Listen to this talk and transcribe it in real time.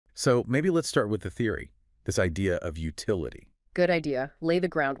So maybe let's start with the theory, this idea of utility. Good idea. Lay the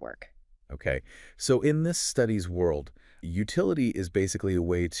groundwork. Okay. So in this study's world, utility is basically a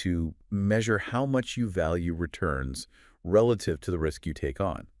way to measure how much you value returns relative to the risk you take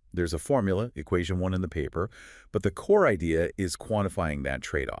on. There's a formula, equation one in the paper, but the core idea is quantifying that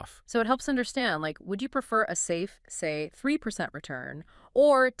trade-off. So it helps understand, like, would you prefer a safe, say, 3% return,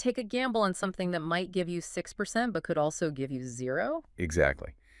 or take a gamble on something that might give you 6% but could also give you 0?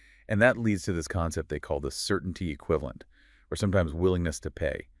 Exactly. And that leads to this concept they call the certainty equivalent, or sometimes willingness to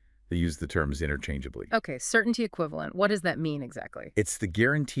pay. They use the terms interchangeably. Okay, certainty equivalent. What does that mean exactly? It's the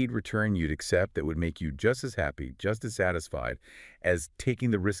guaranteed return you'd accept that would make you just as happy, just as satisfied as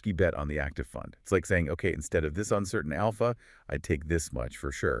taking the risky bet on the active fund. It's like saying, okay, instead of this uncertain alpha, I'd take this much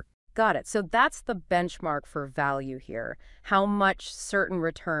for sure. Got it. So that's the benchmark for value here. How much certain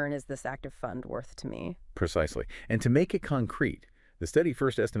return is this active fund worth to me? Precisely. And to make it concrete, the study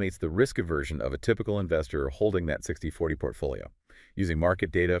first estimates the risk aversion of a typical investor holding that 60/40 portfolio. Using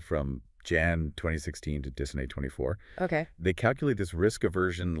market data from Jan 2016 to December 24, Okay. they calculate this risk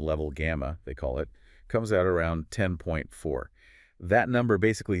aversion level gamma, they call it, comes out around 10.4. That number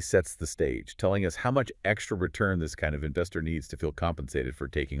basically sets the stage, telling us how much extra return this kind of investor needs to feel compensated for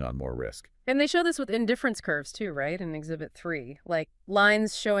taking on more risk. And they show this with indifference curves too, right? In Exhibit 3, like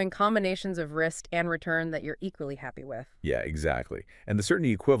lines showing combinations of risk and return that you're equally happy with. Yeah, exactly. And the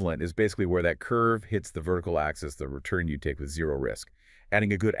certainty equivalent is basically where that curve hits the vertical axis, the return you take with zero risk.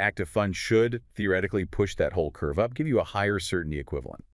 Adding a good active fund should theoretically push that whole curve up, give you a higher certainty equivalent.